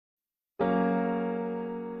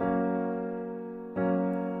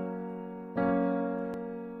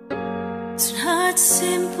It's not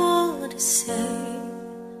simple to say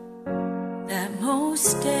that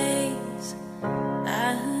most days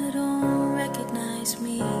I don't recognize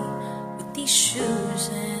me with these shoes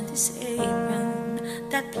and this apron,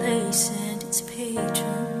 that place and its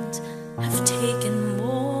patrons have taken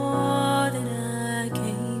more than I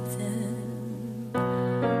gave them.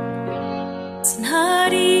 It's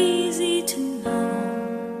not easy to know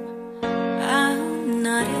I'm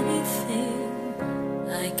not anything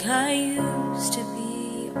like I used to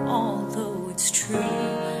be, although it's true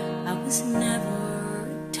I was never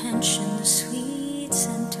attention, the sweet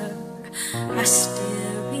center. I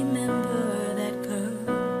still remember that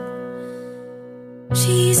girl.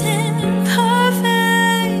 She's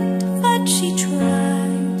imperfect, but she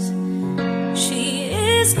tries. She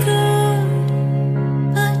is good,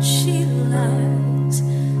 but she lies.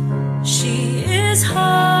 She is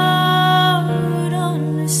hard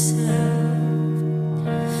on herself.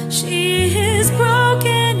 She is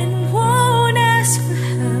broken and won't ask for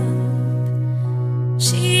help.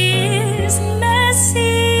 She is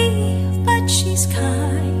messy, but she's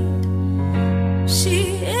kind.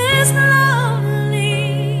 She is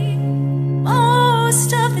lonely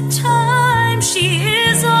most of the time. She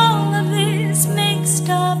is all of this mixed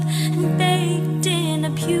up and baked in a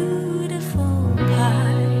beautiful pie.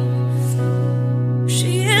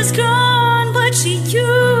 She is gone, but she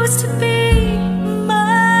used to be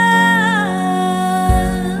mine.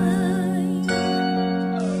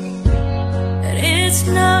 And it's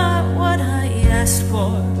not what I asked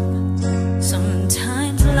for.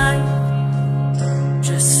 Sometimes life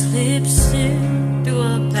just slips in through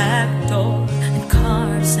a back door and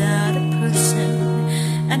carves out a person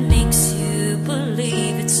and makes you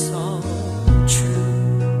believe it's all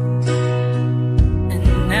true. And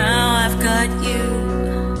now I've got you,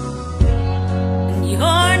 and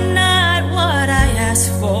you're not what I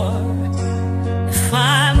asked for. If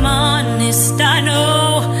I'm honest, I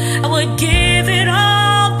know I would give it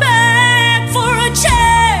all back for a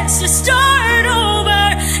chance to start over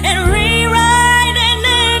and rewrite an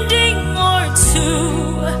ending or two.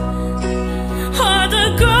 Or the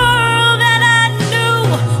girl that I knew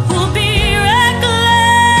will be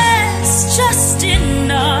reckless just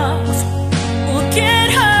enough, will get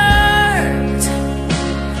hurt,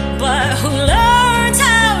 but who learns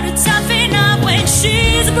how to toughen up when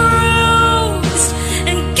she's bruised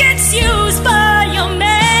and gets used by a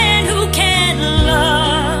man who can't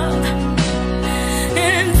love.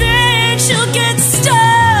 And then she'll get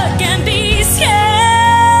stuck and be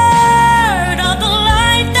scared of the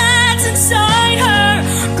light that's inside her,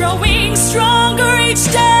 growing stronger each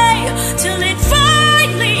day till it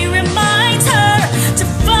finally reminds her to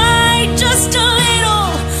fight just a little,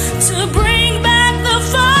 to bring back the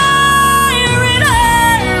fire in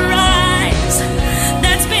her eyes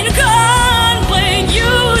that's been gone but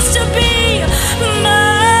used to be mine.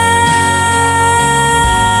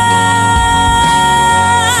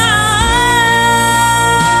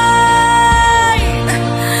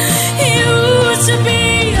 Used to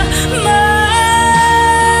be mine.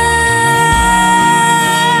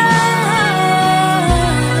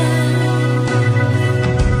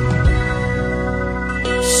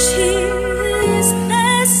 She's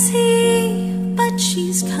messy, but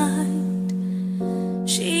she's kind.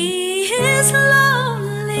 She is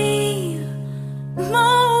lonely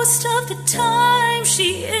most of the time.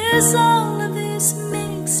 She is all of this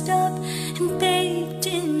mixed up and baked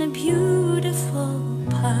in a beautiful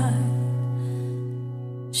pie.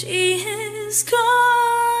 She is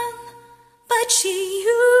gone, but she